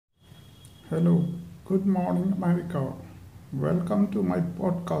Hello, good morning, America. Welcome to my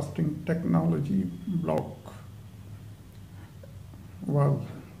podcasting technology blog. Well,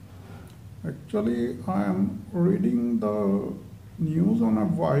 actually, I am reading the news on a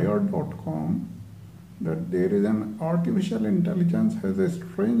wire.com that there is an artificial intelligence has a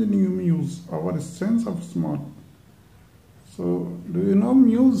strange new muse, our sense of smart. So, do you know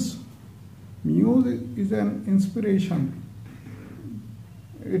Muse? Muse is an inspiration.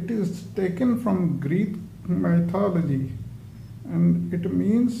 It is taken from Greek mythology and it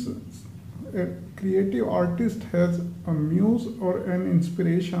means a creative artist has a muse or an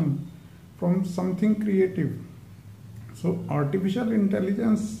inspiration from something creative. So, artificial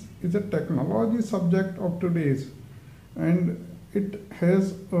intelligence is a technology subject of today's and it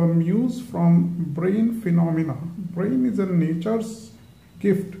has a muse from brain phenomena. Brain is a nature's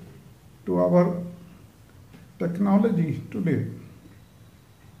gift to our technology today.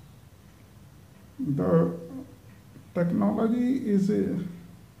 The technology is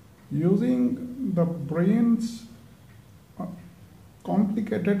using the brain's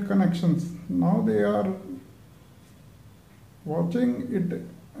complicated connections. Now they are watching it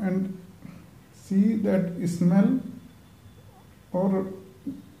and see that smell or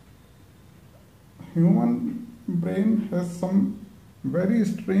human brain has some very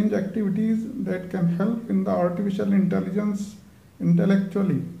strange activities that can help in the artificial intelligence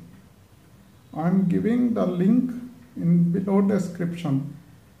intellectually. I am giving the link in below description.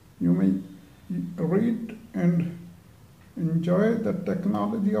 You may read and enjoy the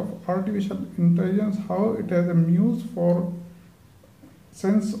technology of artificial intelligence, how it has a muse for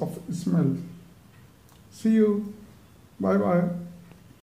sense of smell. See you. Bye bye.